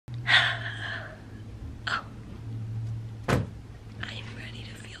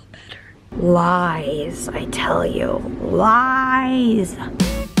Lies, I tell you. Lies.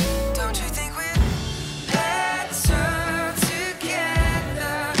 Don't you think we're better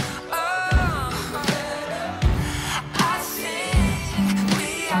together? Oh, I think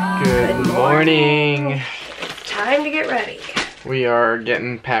we are. Good morning. Time to get ready. We are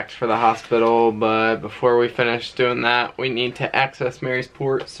getting packed for the hospital, but before we finish doing that, we need to access Mary's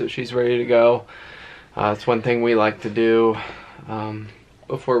port so she's ready to go. It's one thing we like to do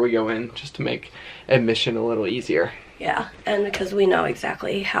before we go in, just to make admission a little easier. Yeah, and because we know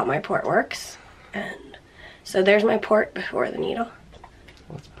exactly how my port works. And so there's my port before the needle.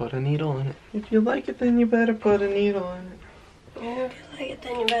 Let's put a needle in it. If you like it, then you better put a needle in it. Yeah, if you like it,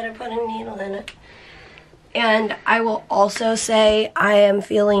 then you better put a needle in it. And I will also say I am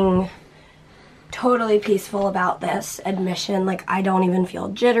feeling totally peaceful about this admission. Like, I don't even feel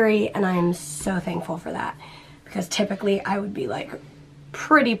jittery, and I am so thankful for that. Because typically I would be like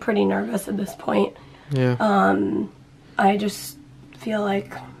pretty nervous at this point. Yeah. I just feel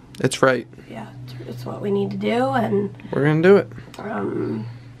like it's right. Yeah, it's what we need to do, and we're gonna do it.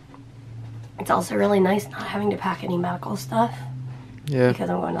 It's also really nice not having to pack any medical stuff. Yeah. Because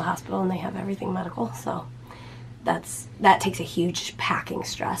I'm going to the hospital and they have everything medical, so that takes a huge packing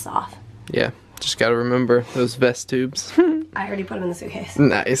stress off. Yeah, just gotta remember those vest tubes. I already put them in the suitcase.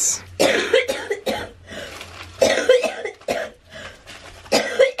 Nice.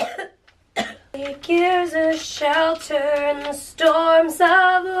 It gives us shelter in the storms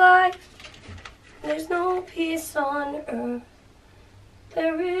of life. There's no peace on earth.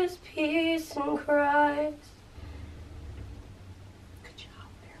 There is peace in Christ. Good job,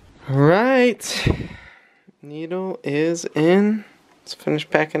 Mary. All right. Needle is in. Let's finish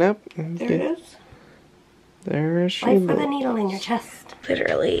packing up. There it is. There she Wait for the needle in your chest.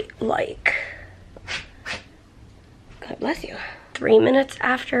 Literally, like, God bless you. 3 minutes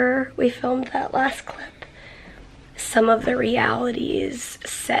after we filmed that last clip, some of the realities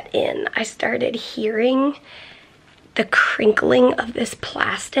set in. I started hearing the crinkling of this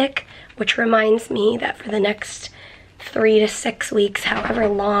plastic, which reminds me that for the next 3 to 6 weeks, however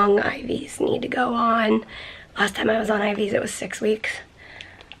long IVs need to go on. Last time I was on IVs, it was 6 weeks.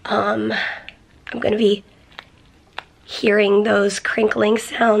 I'm gonna be hearing those crinkling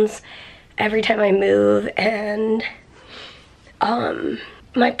sounds every time I move, and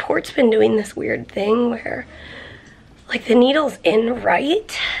my port's been doing this weird thing where, like, the needle's in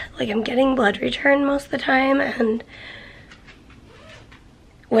right, like I'm getting blood return most of the time, and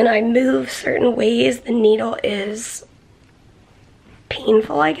when I move certain ways, the needle is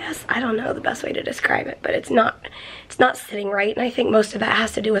painful, I guess. I don't know the best way to describe it, but it's not sitting right, and I think most of that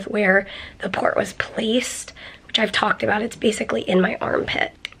has to do with where the port was placed, which I've talked about. It's basically in my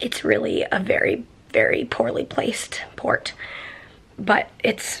armpit. It's really a very poorly placed port, but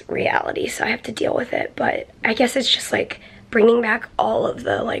it's reality, so I have to deal with it. But I guess it's just like bringing back all of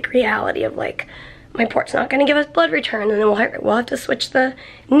the like reality of like, my port's not gonna give us blood return, and then we'll have to switch the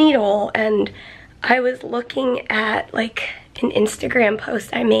needle. And I was looking at like an Instagram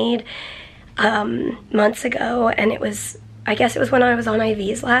post I made months ago, and I guess it was when I was on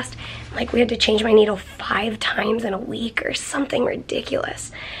IVs last. Like, we had to change my needle 5 times in a week or something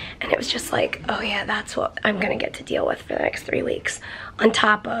ridiculous. And it was just like, oh yeah, that's what I'm gonna get to deal with for the next 3 weeks, on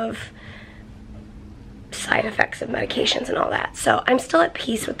top of side effects of medications and all that. So I'm still at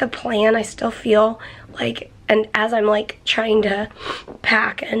peace with the plan. I still feel like, and as I'm like trying to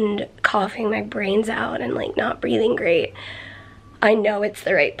pack and coughing my brains out and like not breathing great, I know it's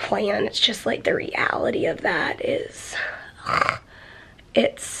the right plan. It's just like the reality of that is,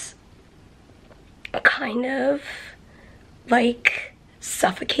 it's kind of like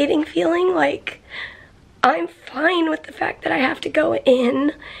suffocating feeling. Like, I'm fine with the fact that I have to go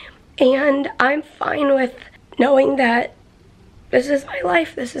in, and I'm fine with knowing that this is my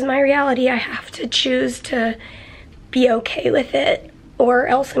life, this is my reality. I have to choose to be okay with it, or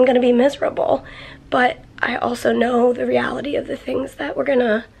else I'm gonna be miserable. But I also know the reality of the things that we're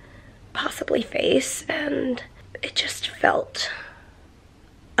gonna possibly face, and it just felt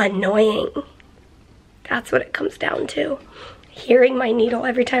annoying. That's what it comes down to. Hearing my needle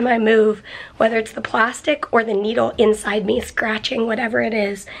every time I move, whether it's the plastic or the needle inside me scratching, whatever it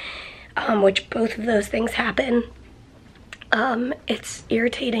is, which both of those things happen. It's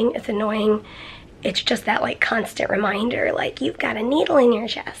irritating, it's annoying. It's just that like constant reminder, like, you've got a needle in your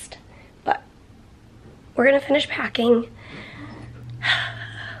chest. But we're gonna finish packing.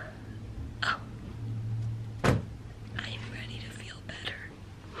 Oh, I'm ready to feel better.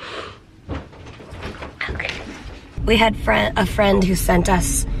 Okay. We had a friend who sent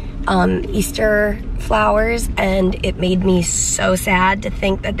us Easter flowers, and it made me so sad to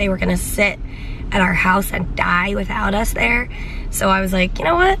think that they were gonna sit at our house and die without us there. So I was like, you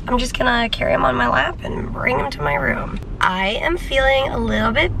know what? I'm just gonna carry them on my lap and bring them to my room. I am feeling a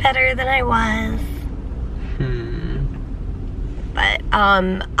little bit better than I was. But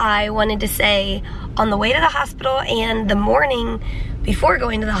I wanted to say, on the way to the hospital and the morning before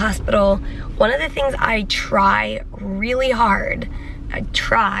going to the hospital, one of the things I try really hard,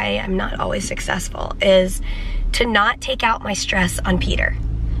 I'm not always successful, is to not take out my stress on Peter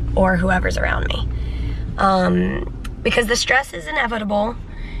or whoever's around me. Because the stress is inevitable,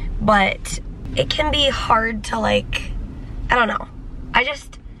 but it can be hard to, like, I don't know.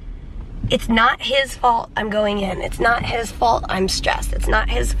 It's not his fault I'm going in. It's not his fault I'm stressed. It's not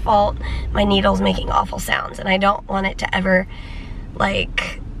his fault my needle's making awful sounds. And I don't want it to ever,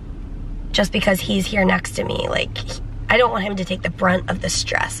 like, just because he's here next to me, like, I don't want him to take the brunt of the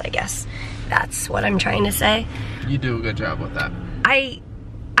stress, I guess. That's what I'm trying to say. You do a good job with that. I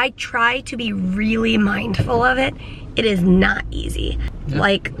try to be really mindful of it. It is not easy. Yeah.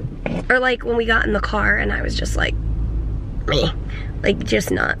 Like when we got in the car and I was just like, meh. Like, just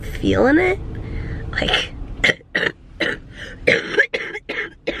not feeling it. Like,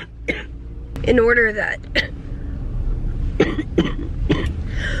 in order that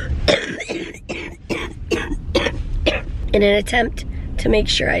in an attempt to make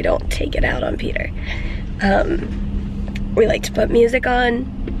sure I don't take it out on Peter, we like to put music on,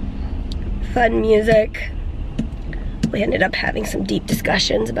 fun music. We ended up having some deep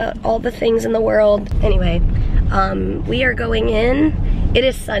discussions about all the things in the world. Anyway, we are going in. It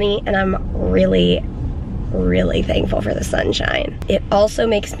is sunny and I'm really, really thankful for the sunshine. It also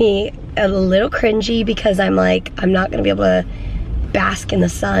makes me a little cringy because I'm like, I'm not gonna be able to bask in the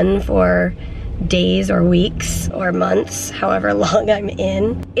sun for days or weeks or months, however long I'm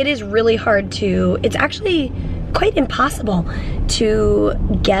in. It is really hard to, it's actually quite impossible to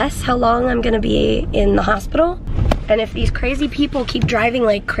guess how long I'm gonna be in the hospital. And if these crazy people keep driving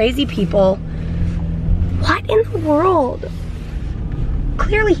like crazy people, what in the world?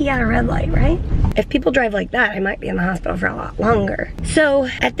 Clearly he had a red light, right? If people drive like that, I might be in the hospital for a lot longer. So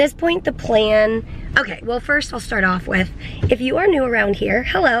at this point, the plan, okay, well first I'll start off with, if you are new around here,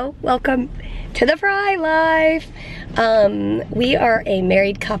 hello, welcome to the Frey life. We are a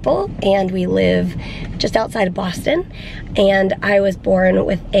married couple and we live just outside of Boston, and I was born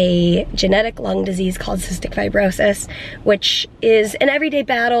with a genetic lung disease called cystic fibrosis, which is an everyday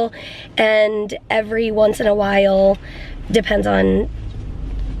battle, and every once in a while, depends on,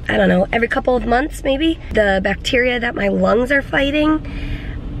 I don't know, every couple of months maybe, the bacteria that my lungs are fighting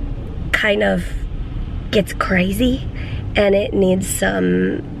kind of gets crazy and it needs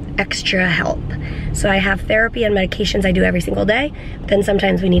some extra help. So I have therapy and medications I do every single day. Then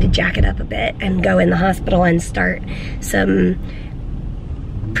sometimes we need to jack it up a bit and go in the hospital and start some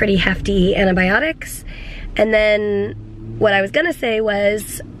pretty hefty antibiotics. And then what I was gonna say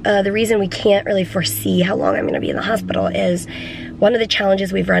was the reason we can't really foresee how long I'm gonna be in the hospital is one of the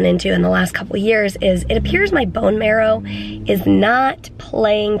challenges we've run into in the last couple of years is it appears my bone marrow is not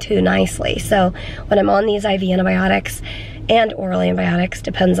playing too nicely. So when I'm on these IV antibiotics and oral antibiotics,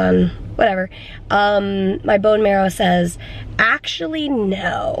 depends on whatever, my bone marrow says, actually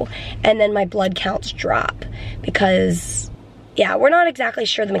no. And then my blood counts drop because, yeah, we're not exactly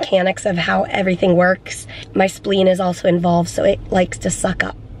sure the mechanics of how everything works. My spleen is also involved, so it likes to suck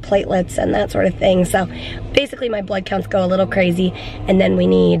up platelets and that sort of thing. So basically my blood counts go a little crazy, and then we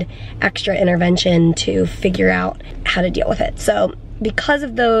need extra intervention to figure out how to deal with it. So because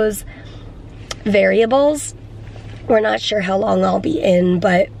of those variables, we're not sure how long I'll be in,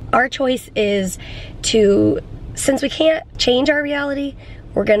 but our choice is to, since we can't change our reality,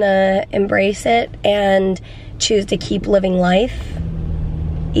 we're gonna embrace it and choose to keep living life,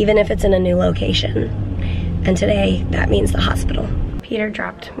 even if it's in a new location. And today, that means the hospital. Peter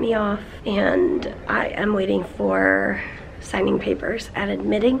dropped me off and I am waiting for signing papers and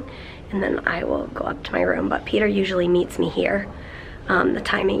admitting, and then I will go up to my room, but Peter usually meets me here. The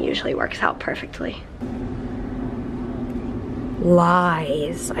timing usually works out perfectly.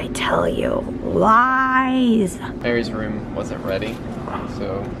 Lies, I tell you, lies. Mary's room wasn't ready,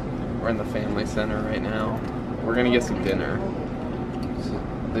 so we're in the family center right now. We're gonna get some dinner. So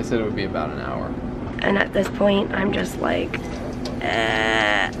they said it would be about an hour. And at this point, I'm just like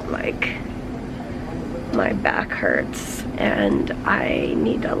my back hurts and I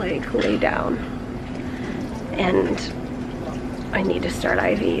need to like lay down and I need to start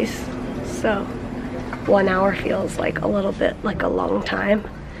IVs. So 1 hour feels like a little bit like a long time,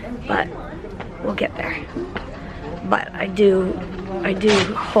 but we'll get there. But I do I do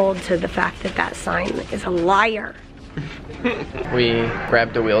hold to the fact that that sign is a liar. We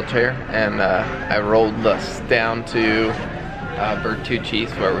grabbed a wheelchair and I rolled us down to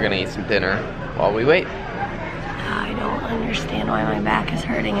Bertucci's where we're gonna eat some dinner while we wait. I don't understand why my back is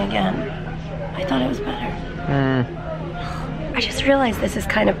hurting again. I thought it was better. I just realized this is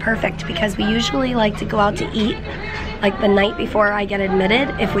kind of perfect because we usually like to go out to eat like the night before I get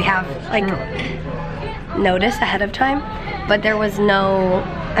admitted if we have like notice ahead of time. But there was no,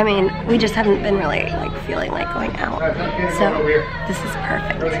 I mean, we just haven't been really like feeling like going out. So this is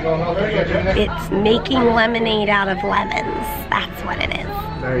perfect. It's making lemonade out of lemons. That's what it is.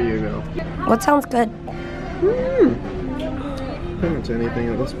 There you go. What sounds good? Pretty much anything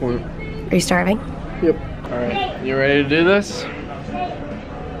at this point. Are you starving? Yep. Alright, you ready to do this?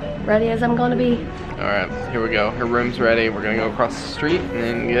 Ready as I'm gonna be. Alright, here we go. Her room's ready. We're gonna go across the street and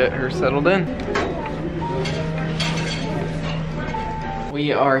then get her settled in.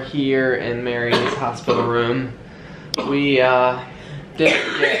 We are here in Mary's hospital room. We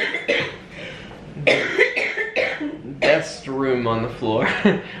didn't get the best room on the floor.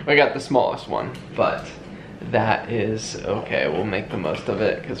 We got the smallest one, but that is okay. We'll make the most of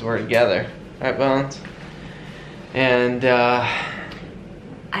it because we're together. Right, Bones? And I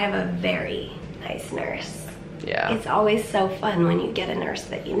have a very nice nurse. yeah. It's always so fun when you get a nurse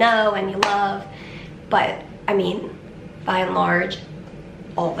that you know and you love. But I mean, by and large,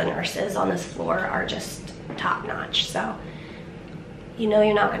 all the nurses on this floor are just top notch. So you know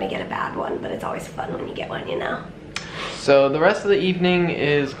you're not gonna get a bad one, but it's always fun when you get one, you know? So the rest of the evening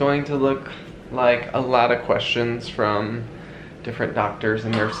is going to look like a lot of questions from different doctors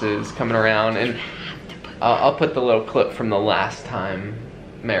and nurses coming around, and I'll put the little clip from the last time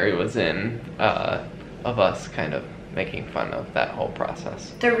Mary was in of us kind of making fun of that whole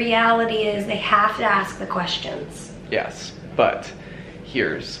process. The reality is they have to ask the questions. Yes, but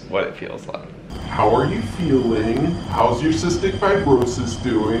here's what it feels like. How are you feeling? How's your cystic fibrosis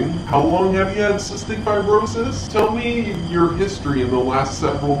doing? How long have you had cystic fibrosis? Tell me your history in the last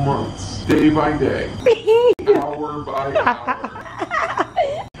several months, day by day, hour by hour.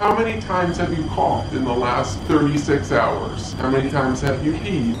 How many times have you coughed in the last 36 hours? How many times have you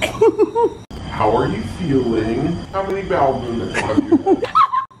peed? How are you feeling? How many bowel movements have you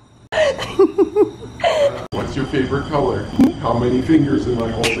had? What's your favorite color? How many fingers am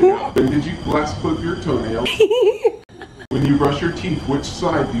I holding up? When did you last clip your toenails? When you brush your teeth, which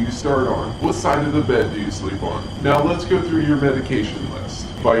side do you start on? What side of the bed do you sleep on? Now let's go through your medication list.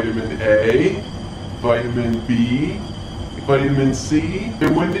 Vitamin A, vitamin B, vitamin C.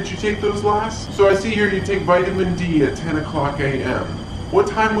 And when did you take those last? So I see here you take vitamin D at 10 o'clock a.m. What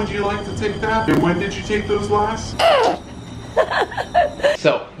time would you like to take that? And when did you take those last?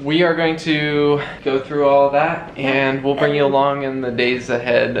 So we are going to go through all of that, and we'll bring you along in the days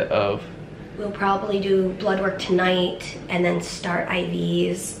ahead of. We'll probably do blood work tonight and then start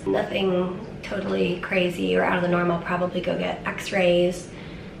IVs. Nothing totally crazy or out of the normal. Probably go get x-rays.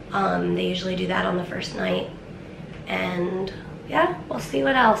 They usually do that on the first night. And yeah, we'll see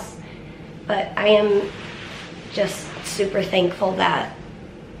what else. But I am just super thankful that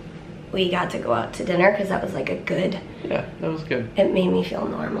we got to go out to dinner because that was like a good. Yeah, that was good. It made me feel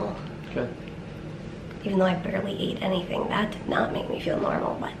normal. Good. Even though I barely ate anything, that did not make me feel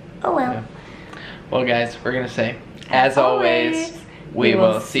normal, but oh well. Yeah. Well guys, we're gonna say, as always, we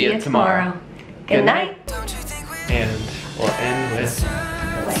will see you tomorrow. Good night. And we'll end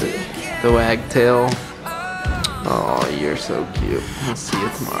with the wagtail. Oh, you're so cute. I'll see you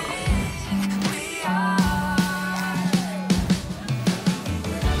tomorrow.